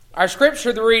Our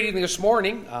scripture the reading this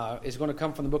morning is going to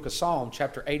come from the book of Psalm,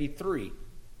 chapter 83.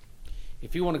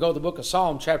 If you want to go to the book of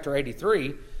Psalm, chapter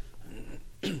 83,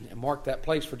 and mark that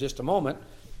place for just a moment,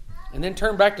 and then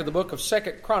turn back to the book of 2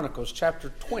 Chronicles,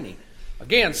 chapter 20.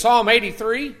 Again, Psalm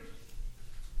 83.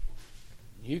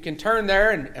 You can turn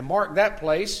there and mark that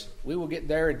place. We will get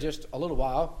there in just a little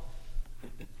while.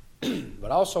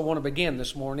 But I also want to begin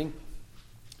this morning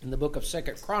in the book of 2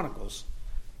 Chronicles,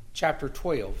 chapter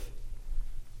 12.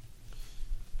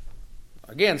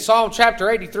 Again, Psalm chapter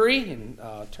 83, and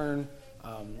turn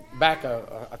back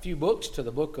a few books to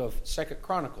the book of 2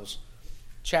 Chronicles,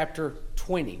 chapter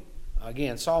 20.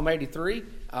 Again, Psalm 83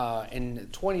 and the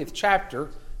 20th chapter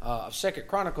of 2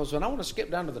 Chronicles, and I want to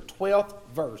skip down to the 12th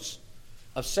verse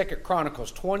of 2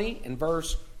 Chronicles 20 and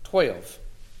verse 12.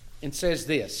 It says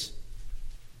this: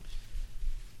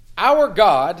 Our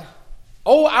God,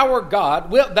 O our God,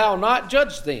 wilt thou not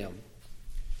judge them?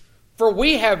 For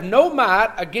we have no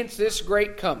might against this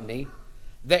great company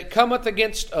that cometh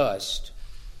against us.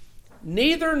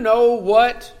 Neither know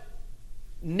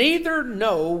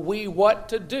we what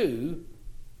to do,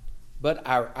 but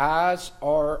our eyes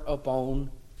are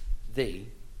upon thee.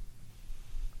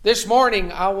 This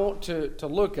morning I want to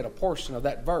look at a portion of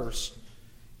that verse,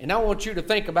 and I want you to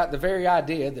think about the very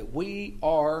idea that we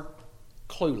are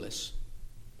clueless.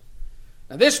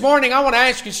 Now this morning I want to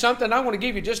ask you something. I want to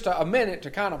give you just a minute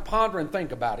to kind of ponder and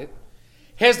think about it.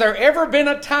 Has there ever been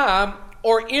a time,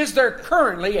 or is there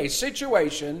currently a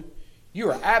situation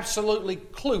you are absolutely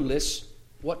clueless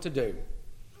what to do?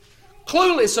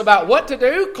 Clueless about what to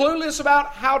do, clueless about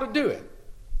how to do it.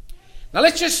 Now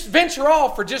let's just venture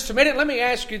off for just a minute. Let me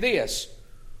ask you this.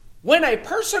 When a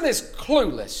person is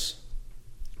clueless,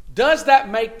 does that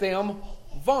make them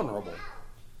vulnerable?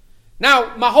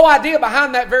 Now, my whole idea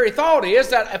behind that very thought is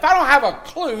that if I don't have a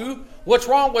clue what's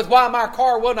wrong with why my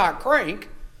car will not crank,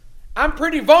 I'm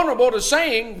pretty vulnerable to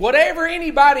saying whatever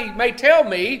anybody may tell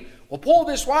me, well, pull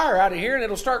this wire out of here and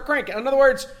it'll start cranking. In other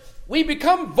words, we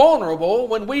become vulnerable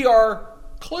when we are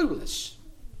clueless.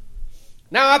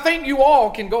 Now, I think you all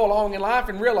can go along in life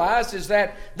and realize is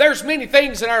that there's many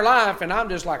things in our life, and I'm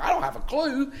just like, I don't have a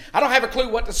clue. I don't have a clue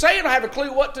what to say. I don't have a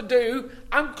clue what to do.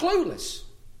 I'm clueless.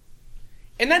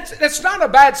 And that's not a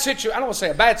bad situation. I don't want to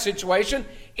say a bad situation.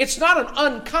 It's not an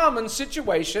uncommon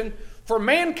situation for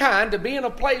mankind to be in a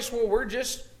place where we're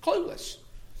just clueless.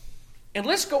 And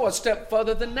let's go a step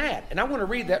further than that. And I want to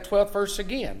read that 12th verse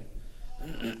again.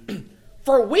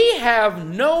 For we have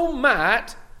no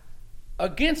might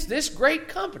against this great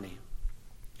company.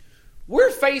 We're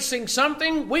facing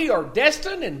something we are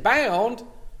destined and bound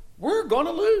we're going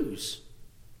to lose.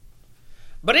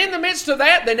 But in the midst of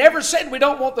that, they never said we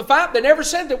don't want the fight. They never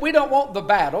said that we don't want the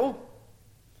battle.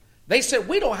 They said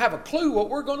we don't have a clue what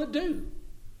we're going to do.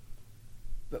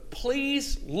 But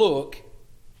please look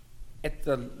at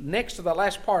the next to the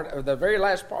last part, or the very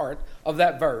last part of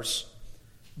that verse.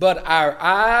 But our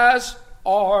eyes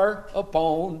are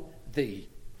upon thee.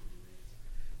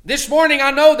 This morning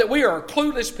I know that we are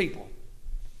clueless people.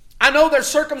 I know there's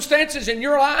circumstances in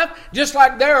your life, just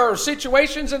like there are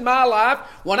situations in my life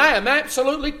when I am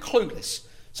absolutely clueless.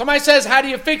 Somebody says, how do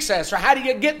you fix this? Or how do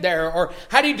you get there? Or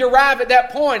how do you derive at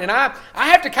that point? And I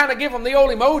have to kind of give them the old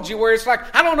emoji where it's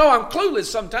like, I don't know, I'm clueless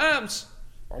sometimes.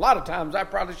 Or a lot of times, I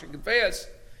probably should confess.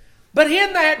 But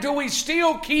in that, do we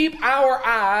still keep our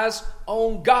eyes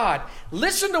on God?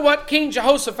 Listen to what King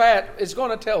Jehoshaphat is going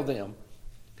to tell them.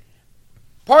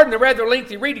 Pardon the rather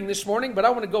lengthy reading this morning, but I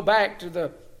want to go back to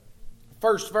the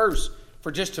first verse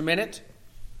for just a minute.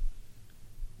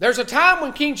 There's a time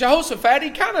when King Jehoshaphat,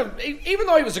 even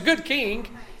though he was a good king,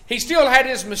 he still had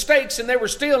his mistakes, and they were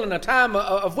still in a time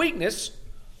of weakness.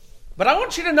 But I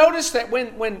want you to notice that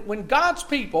when God's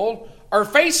people are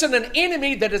facing an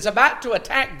enemy that is about to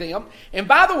attack them, and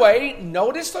by the way,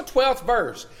 notice the 12th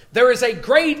verse. There is a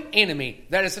great enemy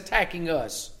that is attacking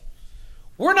us.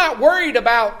 We're not worried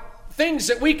about things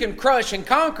that we can crush and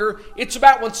conquer. It's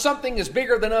about when something is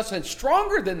bigger than us and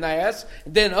stronger than us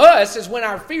is when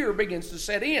our fear begins to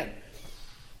set in.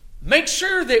 Make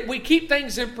sure that we keep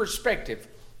things in perspective.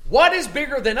 What is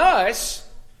bigger than us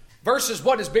versus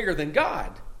what is bigger than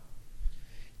God?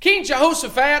 King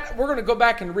Jehoshaphat, we're going to go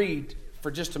back and read for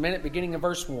just a minute, beginning in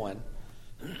verse 1.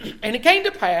 And it came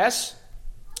to pass,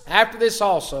 after this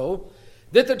also,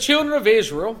 that the children of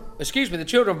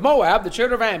Moab, the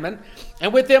children of Ammon,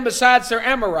 and with them besides their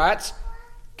Amorites,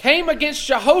 came against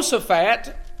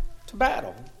Jehoshaphat to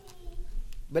battle.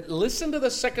 But listen to the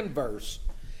second verse.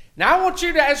 Now I want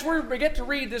you to, as we get to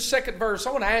read this second verse,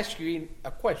 I want to ask you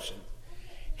a question.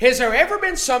 Has there ever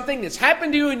been something that's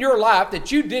happened to you in your life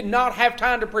that you did not have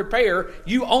time to prepare,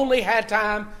 you only had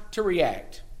time to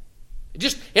react?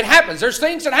 It happens. There's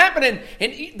things that happen,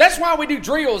 and that's why we do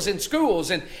drills in schools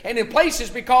and in places,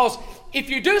 because if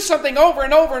you do something over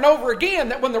and over and over again,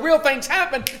 that when the real things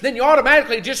happen, then you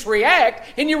automatically just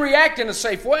react, and you react in a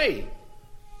safe way.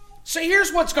 So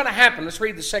here's what's going to happen. Let's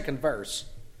read the second verse.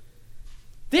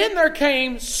 Then there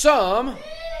came some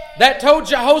that told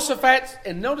Jehoshaphat,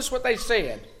 and notice what they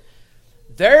said.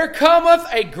 There cometh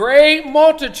a great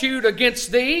multitude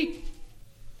against thee.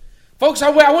 Folks, I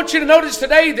want you to notice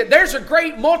today that there's a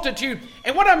great multitude.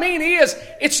 And what I mean is,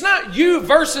 it's not you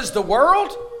versus the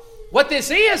world. What this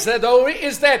is, though,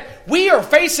 is that we are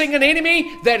facing an enemy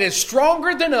that is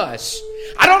stronger than us.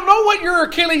 I don't know what your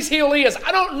Achilles heel is.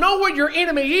 I don't know what your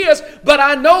enemy is, but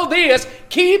I know this.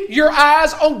 Keep your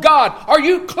eyes on God. Are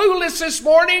you clueless this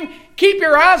morning? Keep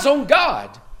your eyes on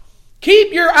God.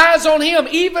 Keep your eyes on Him,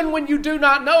 even when you do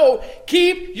not know.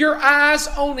 Keep your eyes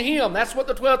on Him. That's what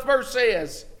the 12th verse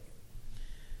says.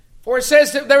 For it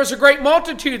says that there was a great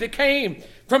multitude that came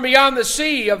from beyond the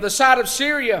sea of the side of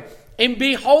Syria. And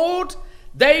behold,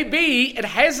 they be at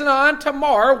Hazazon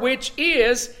Tamar, which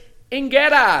is En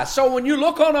Gedi. So when you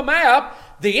look on a map,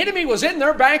 the enemy was in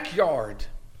their backyard.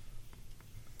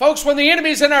 Folks, when the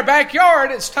enemy's in our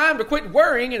backyard, it's time to quit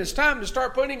worrying, and it's time to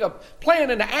start putting a plan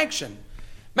into action.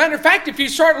 Matter of fact, if you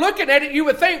start looking at it, you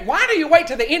would think, why do you wait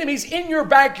till the enemy's in your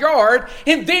backyard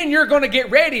and then you're going to get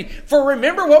ready? For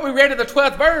remember what we read in the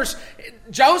 12th verse,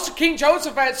 King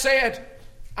Jehoshaphat said,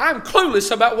 I'm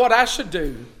clueless about what I should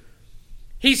do.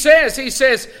 He says,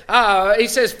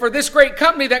 for this great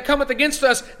company that cometh against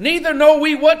us, neither know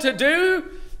we what to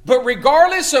do, but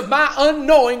regardless of my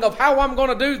unknowing of how I'm going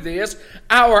to do this,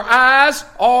 our eyes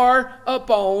are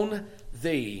upon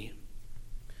thee.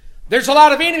 There's a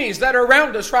lot of enemies that are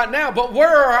around us right now, but where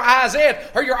are our eyes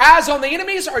at? Are your eyes on the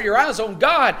enemies or are your eyes on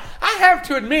God? I have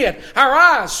to admit, our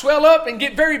eyes swell up and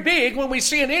get very big when we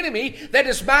see an enemy that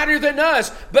is mightier than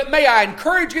us. But may I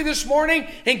encourage you this morning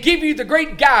and give you the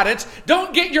great guidance.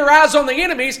 Don't get your eyes on the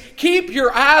enemies. Keep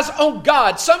your eyes on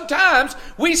God. Sometimes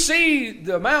we see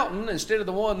the mountain instead of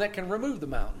the one that can remove the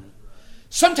mountain.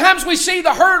 Sometimes we see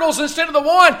the hurdles instead of the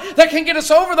one that can get us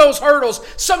over those hurdles.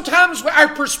 Sometimes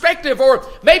our perspective, or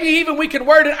maybe even we can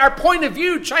word it, our point of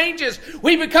view changes.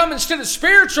 We become, instead of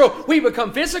spiritual, we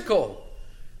become physical.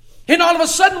 And all of a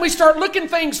sudden we start looking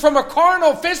things from a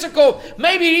carnal, physical,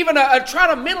 maybe even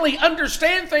trying to mentally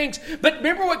understand things. But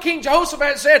remember what King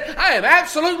Jehoshaphat said, I am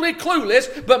absolutely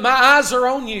clueless, but my eyes are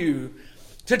on you.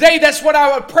 Today, that's what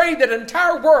I would pray that an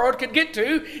entire world could get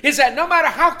to, is that no matter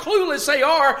how clueless they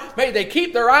are, may they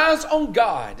keep their eyes on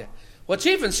God. What's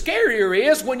even scarier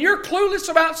is when you're clueless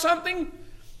about something,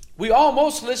 we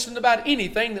almost listen about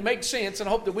anything that makes sense and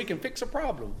hope that we can fix a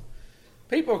problem.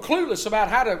 People are clueless about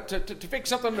how to fix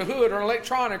something in the hood or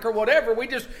electronic or whatever. We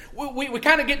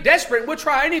kind of get desperate and we'll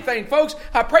try anything. Folks,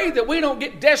 I pray that we don't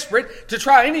get desperate to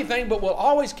try anything, but we'll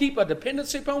always keep a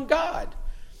dependency upon God.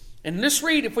 And let's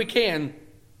read, if we can,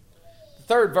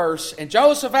 third verse. And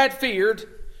Jehoshaphat feared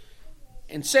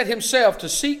and set himself to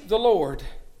seek the Lord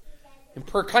and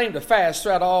proclaimed a fast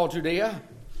throughout all Judea.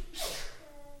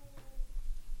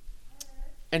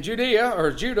 And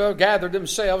Judah gathered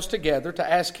themselves together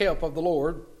to ask help of the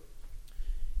Lord.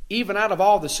 Even out of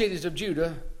all the cities of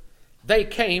Judah, they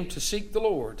came to seek the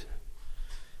Lord.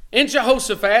 And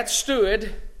Jehoshaphat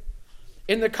stood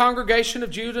in the congregation of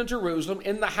Judah and Jerusalem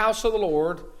in the house of the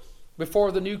Lord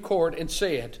before the new court and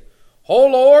said, O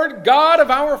Lord, God of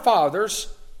our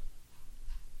fathers,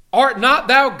 art not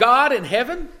thou God in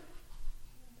heaven?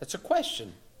 That's a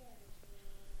question.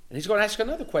 And he's going to ask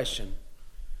another question.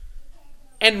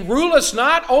 And rulest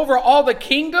not over all the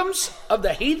kingdoms of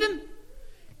the heathen?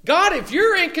 God, if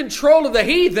you're in control of the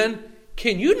heathen,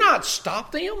 can you not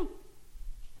stop them?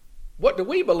 What do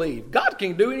we believe? God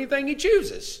can do anything He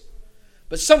chooses.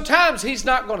 But sometimes He's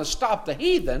not going to stop the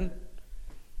heathen.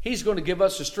 He's going to give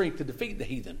us the strength to defeat the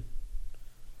heathen.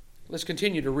 Let's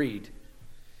continue to read.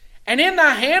 And in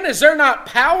thy hand is there not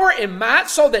power and might,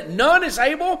 so that none is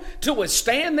able to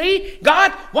withstand thee?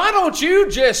 God, why don't you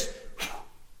just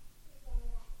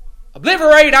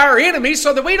obliterate our enemies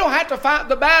so that we don't have to fight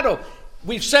the battle?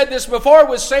 We've said this before,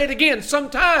 we'll say it again.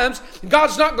 Sometimes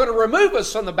God's not going to remove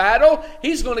us from the battle.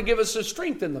 He's going to give us the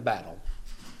strength in the battle.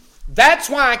 That's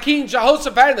why King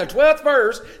Jehoshaphat in the 12th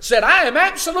verse said, I am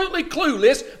absolutely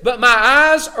clueless, but my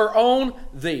eyes are on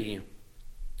thee.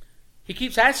 He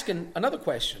keeps asking another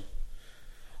question.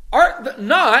 Art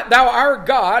not thou our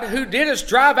God, who didst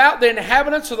drive out the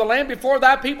inhabitants of the land before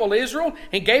thy people Israel,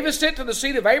 and gavest it to the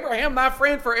seed of Abraham, thy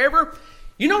friend forever?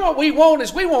 You know what we want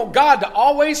is we want God to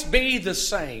always be the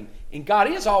same. And God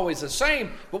is always the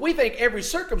same, but we think every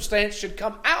circumstance should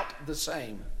come out the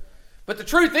same. But the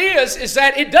truth is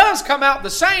that it does come out the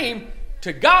same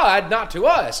to God, not to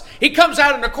us. It comes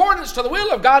out in accordance to the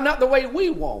will of God, not the way we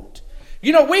want.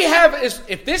 You know,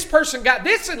 if this person got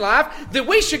this in life, then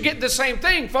we should get the same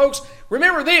thing, folks.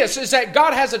 Remember this, is that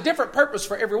God has a different purpose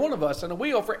for every one of us and a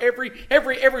will for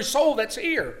every soul that's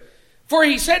here. For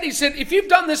he said, if you've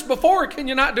done this before, can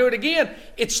you not do it again?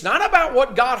 It's not about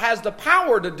what God has the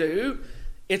power to do.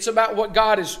 It's about what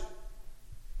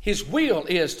His will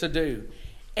is to do.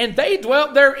 And they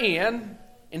dwelt therein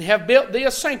and have built thee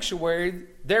a sanctuary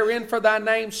therein for thy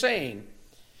name, saying,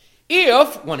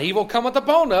 if, when evil cometh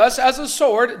upon us, as a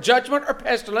sword, judgment, or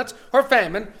pestilence, or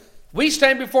famine, we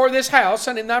stand before this house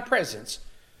and in thy presence.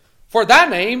 For thy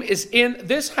name is in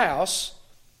this house,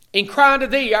 and cry unto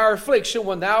thee our affliction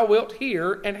when thou wilt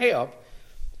hear and help.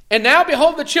 And now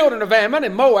behold the children of Ammon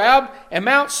and Moab and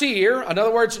Mount Seir. In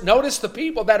other words, notice the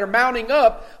people that are mounting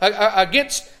up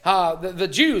against the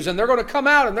Jews. And they're going to come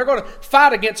out and they're going to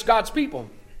fight against God's people.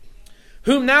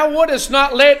 Whom thou wouldest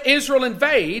not let Israel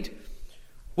invade.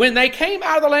 When they came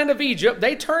out of the land of Egypt,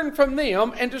 they turned from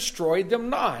them and destroyed them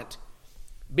not.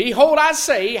 Behold, I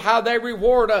say, how they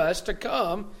reward us to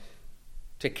come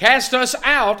to cast us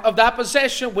out of thy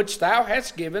possession which thou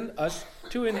hast given us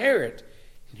to inherit.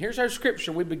 And here's our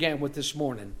scripture we began with this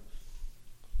morning.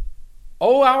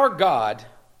 O our God,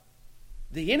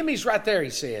 the enemy's right there, he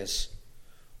says,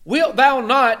 wilt thou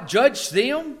not judge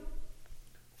them?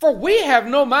 For we have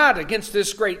no might against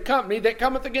this great company that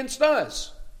cometh against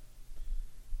us.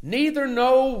 Neither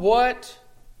know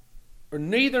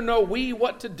we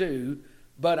what to do,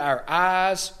 but our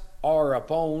eyes are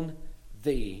upon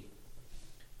thee.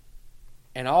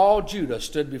 And all Judah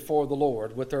stood before the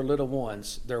Lord with their little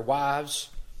ones, their wives,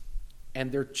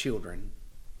 and their children.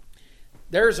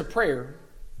 There is a prayer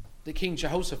that King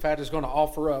Jehoshaphat is going to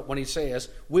offer up when he says,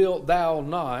 wilt thou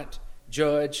not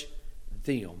judge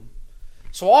them?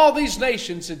 So all these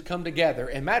nations had come together.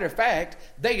 And matter of fact,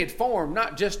 they had formed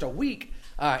not just a weak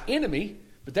enemy,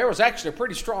 but there was actually a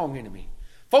pretty strong enemy.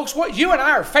 Folks, what you and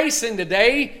I are facing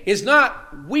today is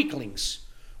not weaklings.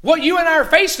 What you and I are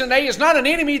facing today is not an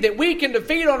enemy that we can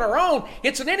defeat on our own.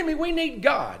 It's an enemy we need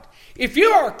God. If you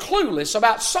are clueless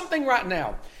about something right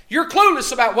now, you're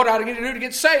clueless about what I need to do to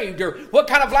get saved, or what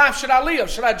kind of life should I live?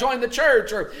 Should I join the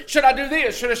church, or should I do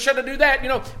this? Should I do that? You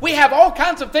know, we have all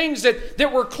kinds of things that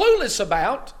we're clueless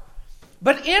about.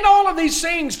 But in all of these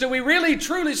things, do we really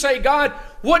truly say, God,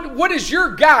 what is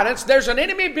your guidance? There's an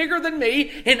enemy bigger than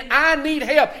me, and I need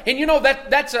help. And you know,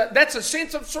 that's a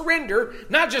sense of surrender,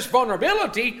 not just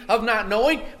vulnerability of not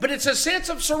knowing, but it's a sense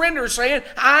of surrender, saying,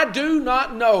 I do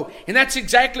not know. And that's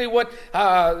exactly what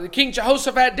King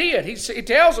Jehoshaphat did. He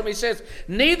tells him, he says,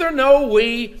 neither know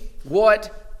we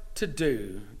what to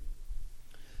do.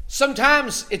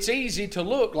 Sometimes it's easy to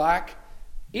look like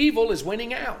evil is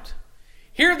winning out.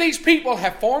 Here these people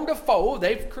have formed a foe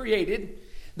they've created.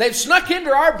 They've snuck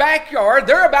into our backyard.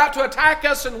 They're about to attack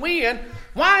us and win.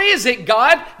 Why is it,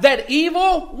 God, that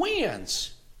evil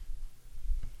wins?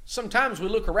 Sometimes we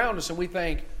look around us and we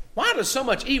think, why does so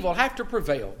much evil have to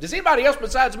prevail? Does anybody else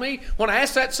besides me want to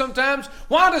ask that sometimes?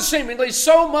 Why does seemingly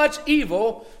so much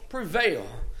evil prevail?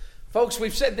 Folks,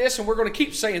 we've said this and we're going to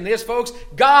keep saying this, folks.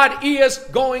 God is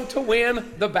going to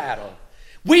win the battle.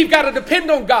 We've got to depend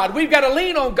on God. We've got to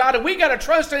lean on God, and we've got to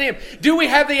trust in Him. Do we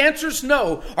have the answers?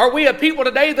 No. Are we a people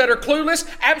today that are clueless?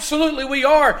 Absolutely we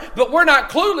are. But we're not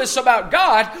clueless about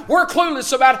God. We're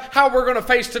clueless about how we're going to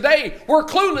face today. We're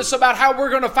clueless about how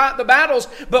we're going to fight the battles.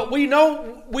 But we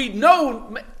know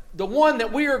the one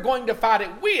that we are going to fight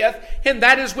it with, and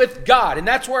that is with God. And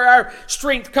that's where our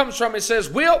strength comes from. It says,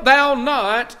 wilt thou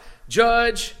not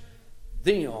judge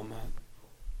them?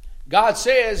 God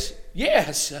says,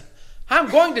 yes, I'm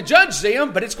going to judge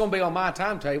them, but it's going to be on my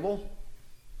timetable.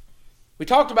 We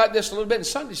talked about this a little bit in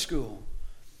Sunday school.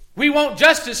 We want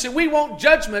justice and we want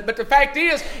judgment, but the fact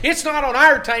is, it's not on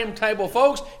our timetable,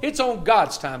 folks. It's on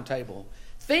God's timetable.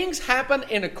 Things happen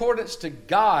in accordance to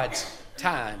God's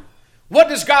time. What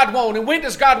does God want, and when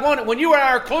does God want it? When you and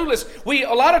I are clueless, we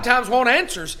a lot of times want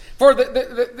answers. For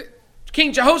the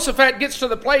King Jehoshaphat gets to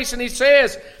the place and he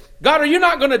says, God, are you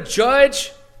not going to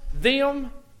judge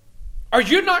them? Are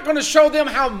you not going to show them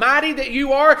how mighty that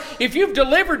you are? If you've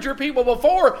delivered your people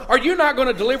before, are you not going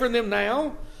to deliver them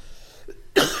now?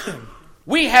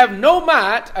 We have no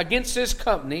might against this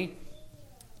company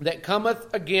that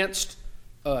cometh against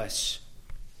us.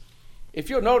 If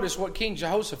you'll notice what King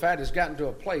Jehoshaphat has gotten to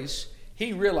a place,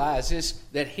 he realizes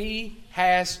that he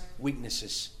has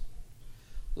weaknesses.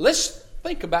 Let's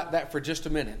think about that for just a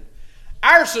minute.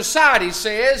 Our society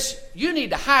says you need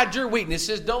to hide your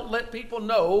weaknesses. Don't let people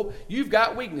know you've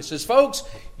got weaknesses. Folks,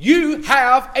 you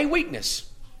have a weakness.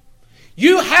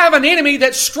 You have an enemy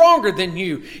that's stronger than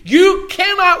you. You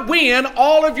cannot win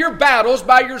all of your battles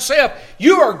by yourself.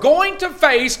 You are going to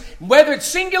face, whether it's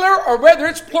singular or whether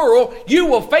it's plural, you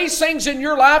will face things in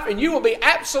your life and you will be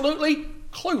absolutely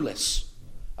clueless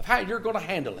of how you're going to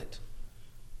handle it.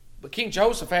 But King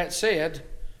Jehoshaphat said,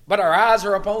 "But our eyes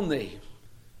are upon thee."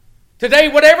 Today,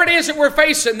 whatever it is that we're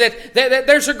facing, that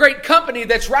there's a great company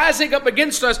that's rising up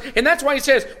against us. And that's why he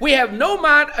says, we have no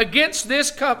might against this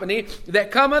company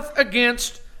that cometh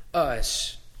against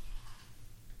us.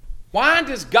 Why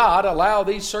does God allow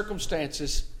these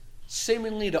circumstances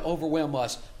seemingly to overwhelm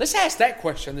us? Let's ask that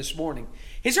question this morning.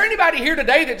 Is there anybody here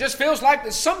today that just feels like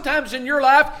that sometimes in your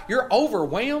life you're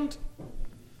overwhelmed?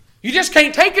 You just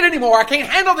can't take it anymore. I can't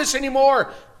handle this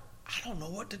anymore. I don't know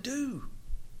what to do.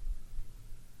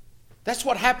 That's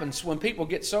what happens when people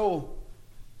get so,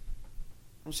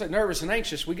 I'm saying, nervous and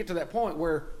anxious. We get to that point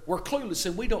where we're clueless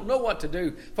and we don't know what to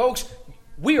do. Folks,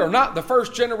 we are not the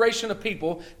first generation of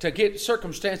people to get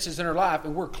circumstances in our life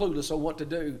and we're clueless on what to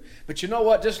do. But you know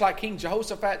what? Just like King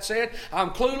Jehoshaphat said,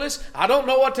 I'm clueless. I don't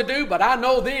know what to do, but I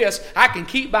know this. I can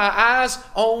keep my eyes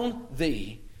on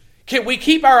thee. Can we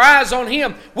keep our eyes on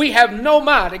him? We have no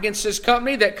might against this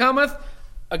company that cometh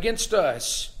against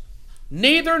us.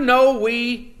 Neither know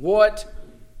we what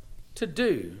to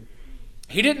do.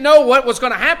 He didn't know what was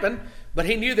going to happen, but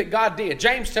he knew that God did.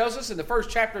 James tells us in the first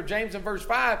chapter of James in verse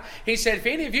 5, he said, if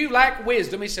any of you lack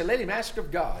wisdom, he said, let him ask of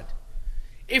God.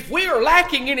 If we are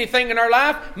lacking anything in our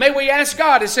life, may we ask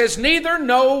God. It says, neither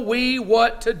know we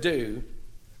what to do.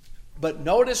 But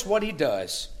notice what he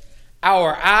does.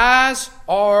 Our eyes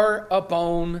are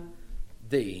upon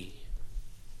thee.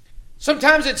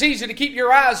 Sometimes it's easy to keep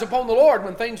your eyes upon the Lord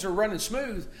when things are running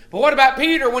smooth. But what about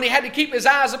Peter when he had to keep his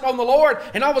eyes upon the Lord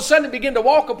and all of a sudden begin to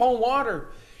walk upon water?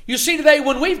 You see today,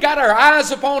 when we've got our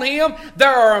eyes upon him, there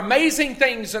are amazing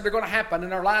things that are going to happen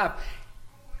in our life.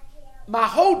 My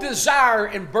whole desire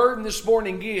and burden this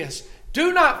morning is,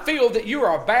 do not feel that you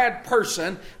are a bad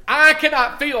person. I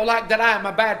cannot feel like that I am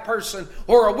a bad person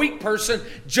or a weak person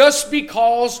just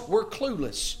because we're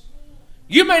clueless.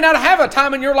 You may not have a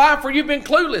time in your life where you've been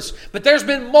clueless, but there's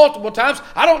been multiple times.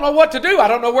 I don't know what to do. I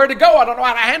don't know where to go. I don't know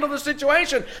how to handle the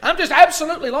situation. I'm just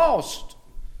absolutely lost.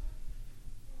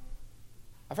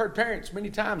 I've heard parents many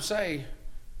times say,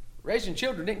 raising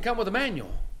children didn't come with a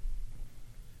manual.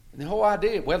 And the whole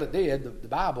idea, well, it did. The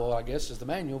Bible, I guess, is the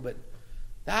manual, but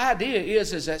the idea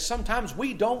is that sometimes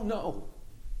we don't know.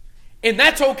 And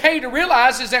that's okay to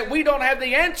realize is that we don't have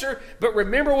the answer. But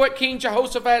remember what King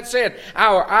Jehoshaphat said.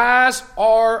 Our eyes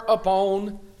are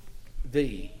upon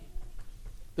thee.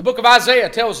 The book of Isaiah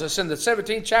tells us in the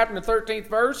 17th chapter and the 13th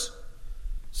verse,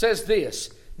 says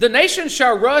this. The nations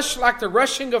shall rush like the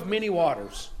rushing of many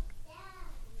waters.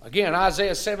 Again,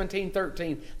 Isaiah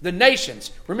 17:13. The nations.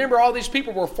 Remember all these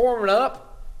people were forming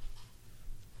up.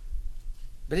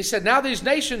 But he said, now these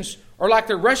nations are like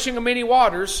the rushing of many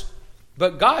waters.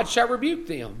 But God shall rebuke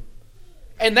them,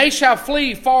 and they shall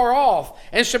flee far off,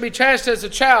 and shall be cast as the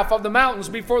chaff of the mountains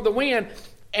before the wind,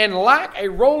 and like a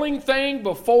rolling thing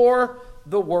before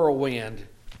the whirlwind.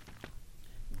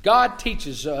 God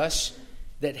teaches us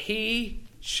that he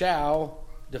shall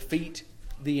defeat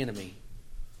the enemy.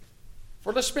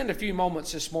 For let's spend a few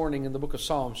moments this morning in the book of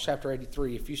Psalms, chapter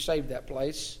 83. If you saved that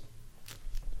place,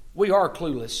 we are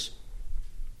clueless.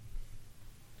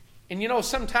 And you know,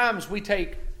 sometimes we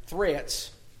take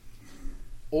threats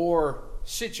or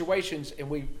situations and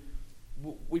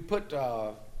we put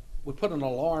an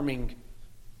alarming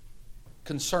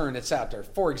concern that's out there.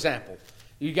 For example,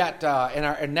 you got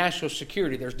in national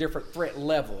security, there's different threat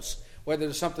levels,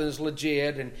 whether something is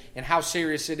legit and how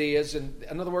serious it is. And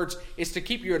in other words, it's to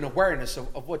keep you in awareness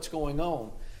of what's going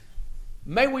on.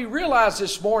 May we realize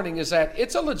this morning is that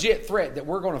it's a legit threat that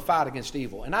we're going to fight against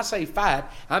evil. And I say fight,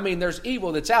 I mean there's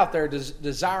evil that's out there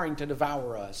desiring to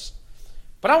devour us.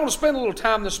 But I want to spend a little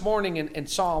time this morning in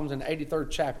Psalms in the 83rd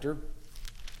chapter.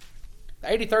 The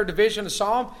 83rd division of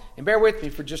Psalm. And bear with me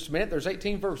for just a minute. There's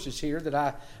 18 verses here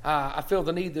that I feel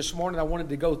the need this morning I wanted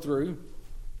to go through.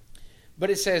 But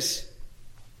it says,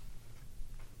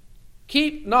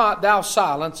 keep not thou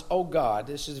silence, O God.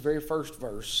 This is the very first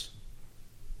verse.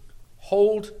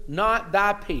 Hold not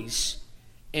thy peace,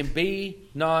 and be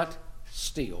not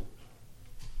still,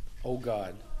 O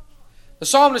God. The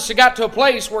psalmist had got to a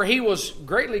place where he was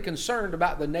greatly concerned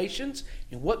about the nations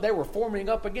and what they were forming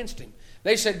up against him.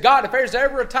 They said, God, if there's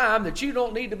ever a time that you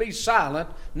don't need to be silent,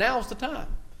 now's the time.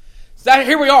 So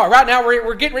here we are. Right now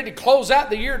we're getting ready to close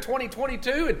out the year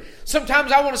 2022. And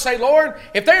sometimes I want to say, Lord,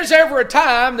 if there's ever a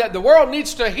time that the world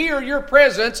needs to hear your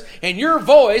presence and your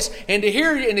voice and to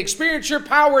hear and experience your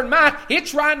power and might,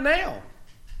 it's right now.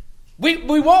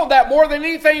 We want that more than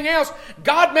anything else.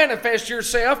 God, manifest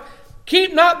yourself.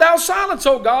 Keep not thou silence,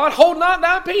 O God. Hold not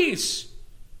thy peace.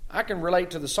 I can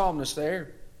relate to the psalmist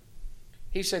there.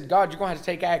 He said, God, you're going to have to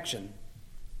take action.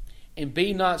 And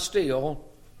be not still,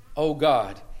 O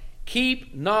God.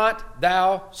 Keep not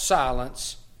thou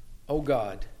silence, O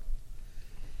God.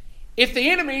 If the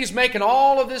enemy is making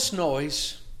all of this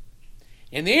noise,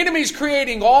 and the enemy's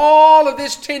creating all of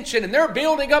this tension, and they're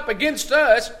building up against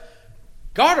us,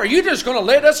 God, are you just going to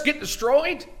let us get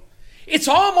destroyed? It's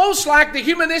almost like the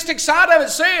humanistic side of it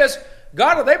says,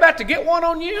 God, are they about to get one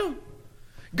on you?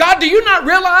 God, do you not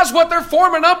realize what they're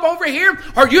forming up over here?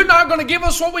 Are you not going to give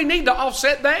us what we need to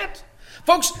offset that?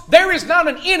 Folks, there is not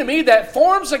an enemy that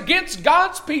forms against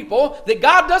God's people that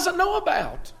God doesn't know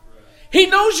about. He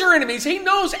knows your enemies. He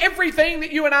knows everything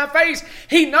that you and I face.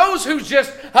 He knows who's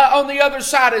just on the other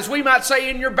side, as we might say,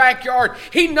 in your backyard.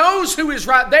 He knows who is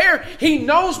right there. He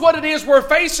knows what it is we're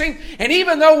facing. And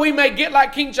even though we may get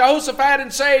like King Jehoshaphat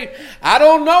and say, I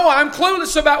don't know, I'm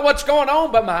clueless about what's going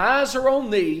on, but my eyes are on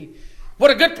thee.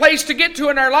 What a good place to get to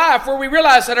in our life where we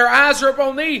realize that our eyes are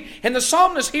upon thee. And the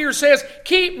psalmist here says,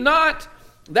 keep not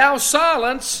thou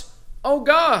silence, O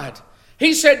God.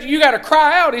 He said, you got to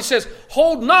cry out. He says,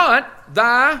 hold not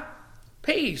thy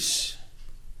peace.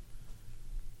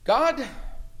 God,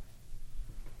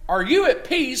 are you at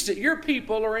peace that your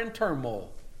people are in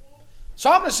turmoil?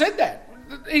 Psalmist said that.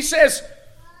 He says,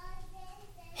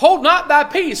 hold not thy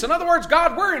peace. In other words,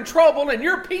 God, we're in trouble and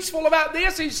you're peaceful about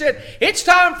this. He said, it's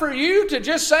time for you to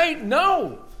just say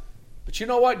no. But you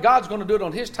know what? God's going to do it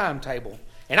on his timetable.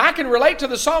 And I can relate to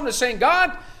the psalmist saying,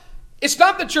 God, it's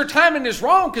not that your timing is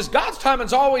wrong, because God's timing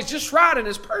is always just right and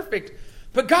is perfect.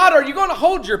 But God, are you going to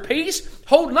hold your peace?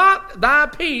 Hold not thy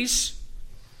peace.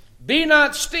 Be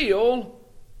not still,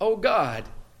 O God.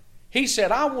 He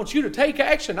said, I want you to take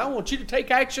action. I want you to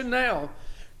take action now.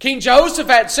 King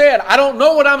Jehoshaphat said, I don't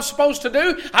know what I'm supposed to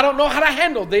do. I don't know how to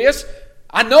handle this.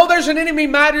 I know there's an enemy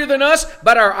mightier than us,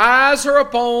 but our eyes are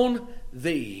upon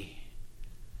thee.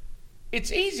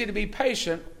 It's easy to be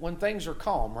patient when things are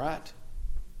calm, right?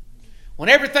 When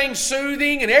everything's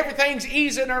soothing and everything's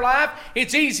easy in our life,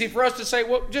 it's easy for us to say,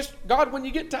 well, just, God, when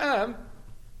you get time,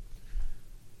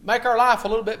 make our life a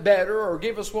little bit better or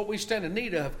give us what we stand in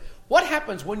need of. What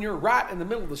happens when you're right in the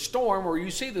middle of the storm, or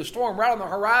you see the storm right on the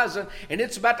horizon and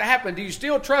it's about to happen? Do you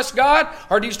still trust God,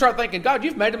 or do you start thinking, God,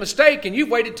 you've made a mistake and you've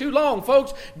waited too long?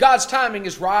 Folks, God's timing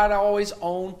is right always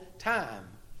on time.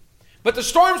 But the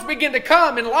storms begin to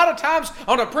come, and a lot of times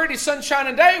on a pretty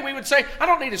sunshining day, we would say, I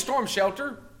don't need a storm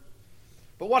shelter.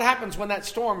 But what happens when that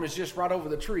storm is just right over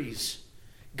the trees?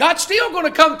 God's still going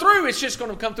to come through. It's just going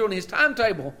to come through on his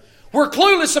timetable. We're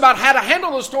clueless about how to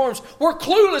handle those storms. We're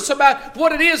clueless about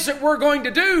what it is that we're going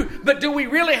to do. But do we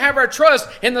really have our trust?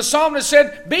 And the psalmist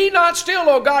said, be not still,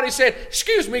 O God. He said,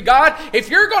 excuse me, God, if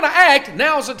you're going to act,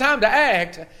 now's the time to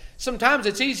act. Sometimes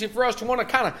it's easy for us to want to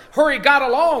kind of hurry God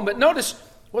along. But notice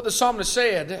what the psalmist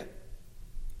said.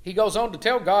 He goes on to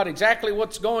tell God exactly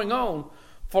what's going on.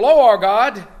 For lo, our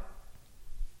God,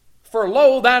 for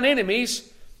lo, thine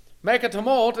enemies make a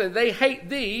tumult, and they hate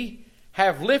thee,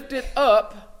 have lifted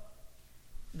up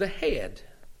the head.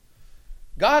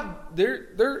 God,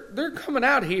 they're coming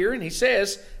out here, and he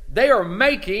says they are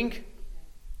making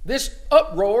this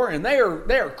uproar, and they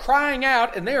are crying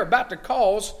out, and they are about to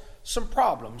cause some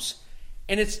problems.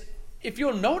 And it's, if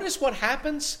you'll notice what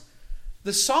happens,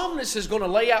 the psalmist is going to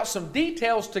lay out some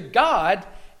details to God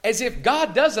as if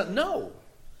God doesn't know.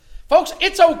 Folks,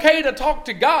 it's okay to talk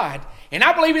to God. And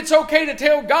I believe it's okay to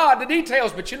tell God the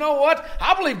details. But you know what?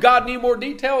 I believe God knew more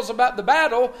details about the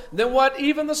battle than what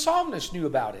even the psalmist knew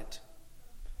about it.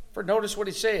 For notice what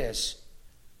he says.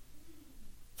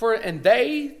 For and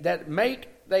they that make,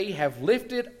 they have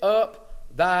lifted up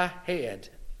thy head.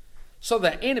 So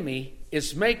the enemy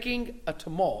is making a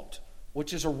tumult,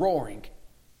 which is a roaring.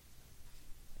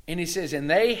 And he says, and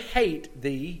they hate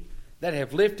thee that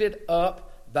have lifted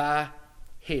up thy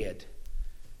head.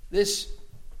 These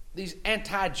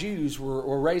anti-Jews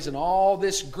were raising all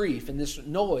this grief and this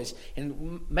noise,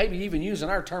 and maybe even using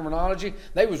our terminology,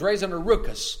 they was raising a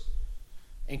ruckus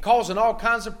and causing all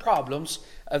kinds of problems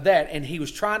of that. And he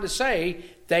was trying to say,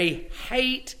 they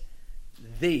hate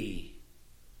thee.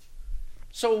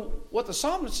 So what the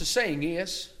psalmist is saying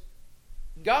is,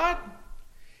 God,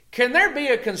 can there be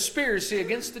a conspiracy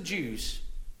against the Jews?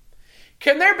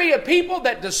 Can there be a people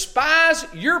that despise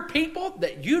your people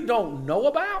that you don't know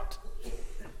about?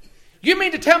 You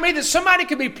mean to tell me that somebody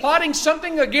could be plotting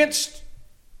something against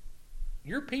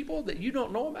your people that you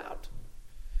don't know about?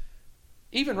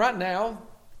 Even right now,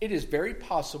 it is very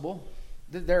possible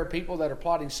that there are people that are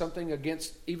plotting something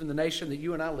against even the nation that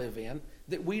you and I live in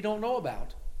that we don't know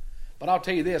about. But I'll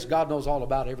tell you this, God knows all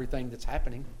about everything that's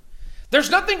happening. There's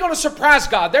nothing going to surprise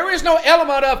God. There is no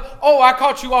element of, oh, I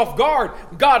caught you off guard.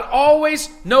 God always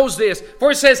knows this.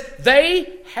 For it says,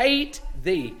 they hate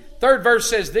thee. Third verse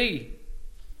says thee.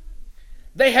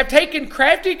 They have taken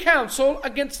crafty counsel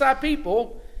against thy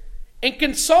people and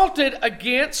consulted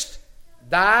against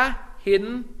thy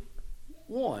hidden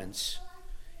ones.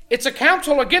 It's a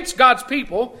counsel against God's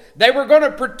people. They were going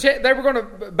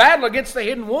to battle against the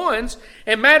hidden ones.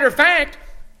 And matter of fact,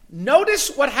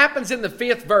 notice what happens in the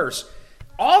 5th verse.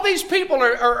 All these people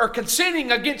are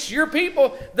consenting against your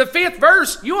people. The 5th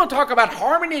verse, you want to talk about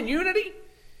harmony and unity?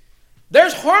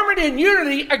 There's harmony and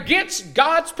unity against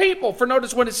God's people. For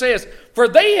notice what it says. For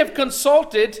they have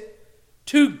consulted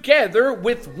together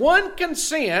with one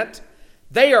consent.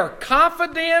 They are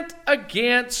confident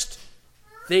against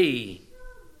thee.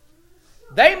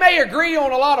 They may agree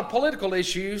on a lot of political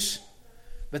issues,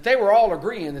 but they were all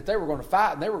agreeing that they were going to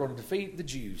fight and they were going to defeat the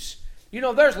Jews. You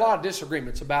know, there's a lot of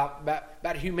disagreements about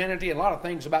humanity and a lot of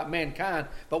things about mankind.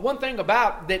 But one thing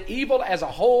about that evil as a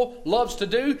whole loves to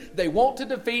do, they want to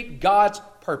defeat God's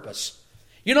purpose.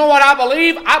 You know what I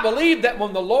believe? I believe that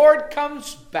when the Lord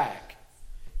comes back,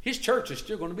 His church is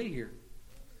still going to be here.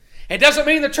 It doesn't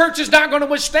mean the church is not going to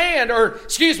withstand,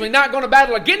 not going to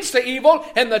battle against the evil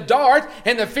and the dart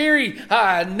and the fiery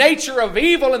nature of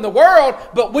evil in the world,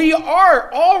 but we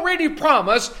are already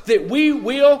promised that we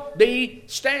will be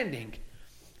standing.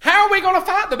 How are we going to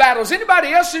fight the battles?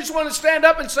 Anybody else just want to stand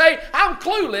up and say, I'm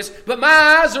clueless, but my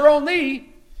eyes are on thee?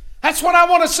 That's what I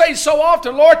want to say so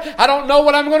often, Lord. I don't know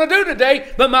what I'm going to do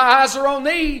today, but my eyes are on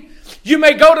thee. You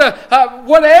may go to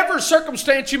whatever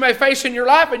circumstance you may face in your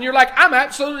life, and you're like, I'm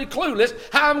absolutely clueless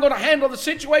how I'm going to handle the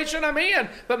situation I'm in,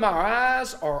 but my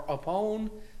eyes are upon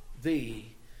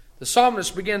thee. The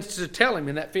psalmist begins to tell him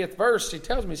in that 5th verse, he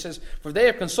tells me, he says, for they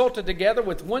have consulted together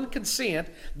with one consent,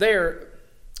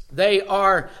 they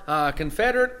are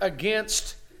confederate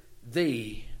against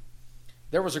thee.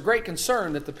 There was a great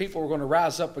concern that the people were going to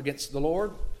rise up against the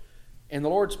Lord and the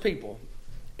Lord's people.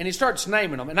 And he starts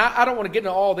naming them. And I don't want to get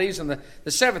into all these in the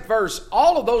 7th verse.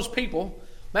 All of those people,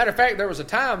 matter of fact, there was a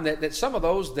time that some of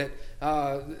those that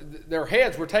their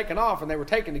heads were taken off and they were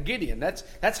taken to Gideon.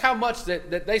 That's how much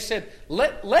that they said,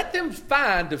 let them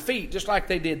find defeat just like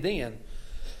they did then.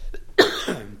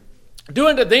 Do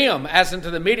unto them as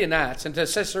unto the Midianites and to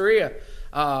Sisera,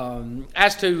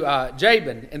 as to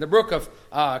Jabin in the brook of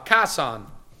Kison,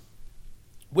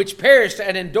 which perished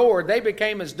and endured. They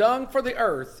became as dung for the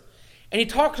earth. And he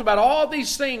talks about all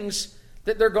these things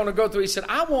that they're going to go through. He said,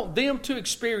 I want them to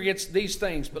experience these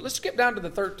things. But let's skip down to the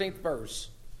 13th verse.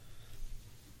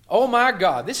 Oh my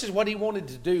God, this is what he wanted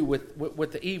to do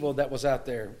with the evil that was out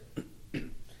there.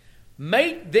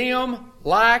 Make them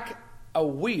like a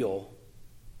wheel,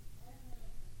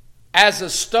 as a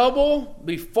stubble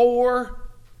before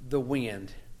the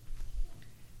wind.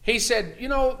 He said, you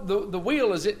know, the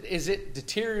wheel, as it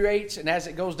deteriorates and as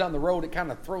it goes down the road, it kind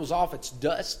of throws off its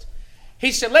dust.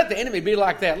 He said, let the enemy be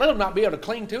like that. Let them not be able to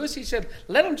cling to us. He said,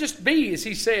 let them just be, as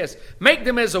he says, make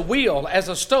them as a wheel, as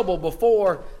a stubble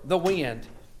before the wind.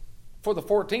 For the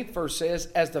 14th verse says,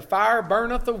 as the fire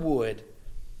burneth the wood,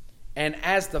 and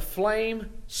as the flame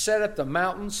setteth the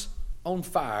mountains on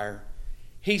fire.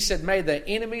 He said, may the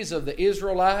enemies of the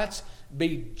Israelites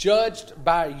be judged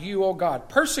by you, O God.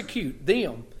 Persecute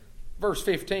them, verse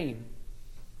 15,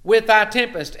 with thy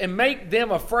tempest, and make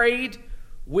them afraid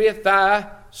with thy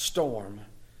storm.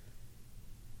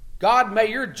 God, may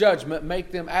your judgment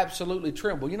make them absolutely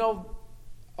tremble. You know,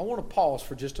 I want to pause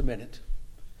for just a minute.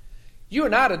 You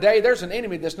and I today, there's an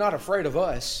enemy that's not afraid of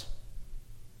us.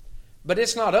 But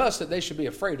it's not us that they should be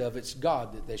afraid of. It's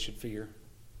God that they should fear.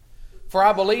 For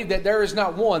I believe that there is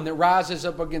not one that rises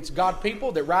up against God's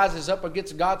people, that rises up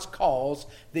against God's cause,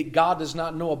 that God does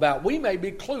not know about. We may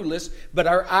be clueless, but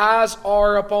our eyes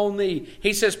are upon thee.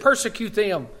 He says, persecute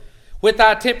them with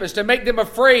thy tempest, and make them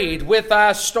afraid with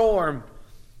thy storm.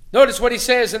 Notice what he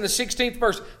says in the 16th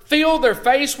verse. Fill their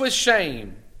face with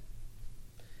shame.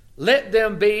 Let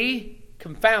them be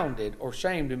confounded, or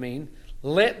shamed, I mean.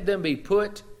 Let them be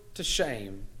put to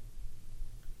shame.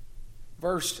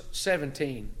 Verse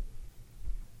 17.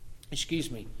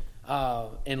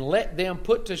 And let them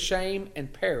put to shame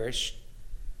and perish,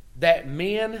 that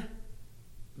men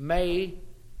may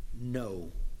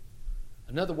know.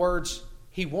 In other words,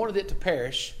 he wanted it to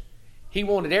perish. He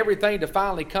wanted everything to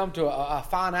finally come to a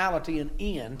finality and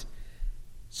end,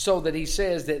 so that he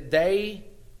says that they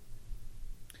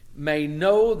may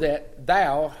know that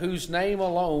thou, whose name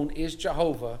alone is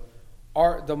Jehovah,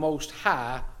 art the most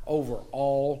high over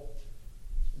all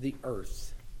the earth.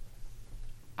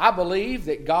 I believe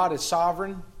that God is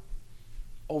sovereign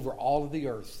over all of the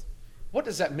earth. What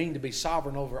does that mean to be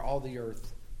sovereign over all the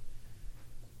earth?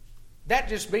 That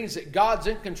just means that God's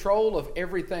in control of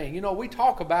everything. You know, we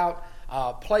talk about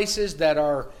places that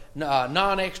are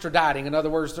non-extraditing. In other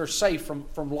words, they're safe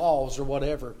from laws or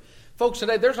whatever. Folks,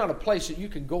 today there's not a place that you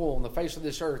can go on the face of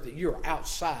this earth that you're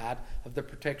outside of the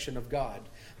protection of God.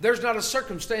 There's not a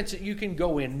circumstance that you can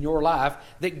go in your life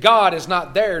that God is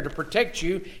not there to protect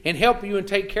you and help you and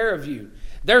take care of you.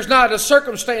 There's not a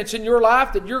circumstance in your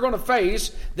life that you're going to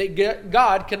face that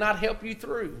God cannot help you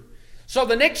through. So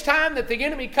the next time that the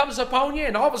enemy comes upon you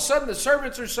and all of a sudden the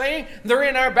servants are saying they're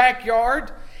in our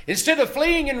backyard, instead of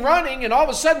fleeing and running, and all of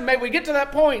a sudden may we get to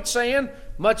that point saying,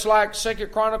 much like 2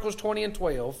 Chronicles 20 and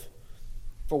 12,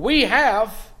 for we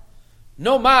have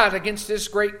no might against this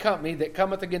great company that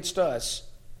cometh against us,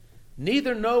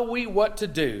 neither know we what to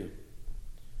do,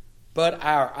 but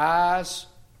our eyes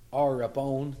are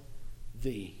upon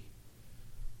Thee.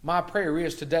 My prayer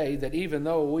is today that even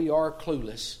though we are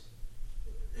clueless,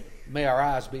 may our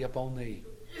eyes be upon Thee.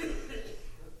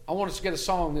 I want us to get a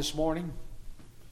song this morning.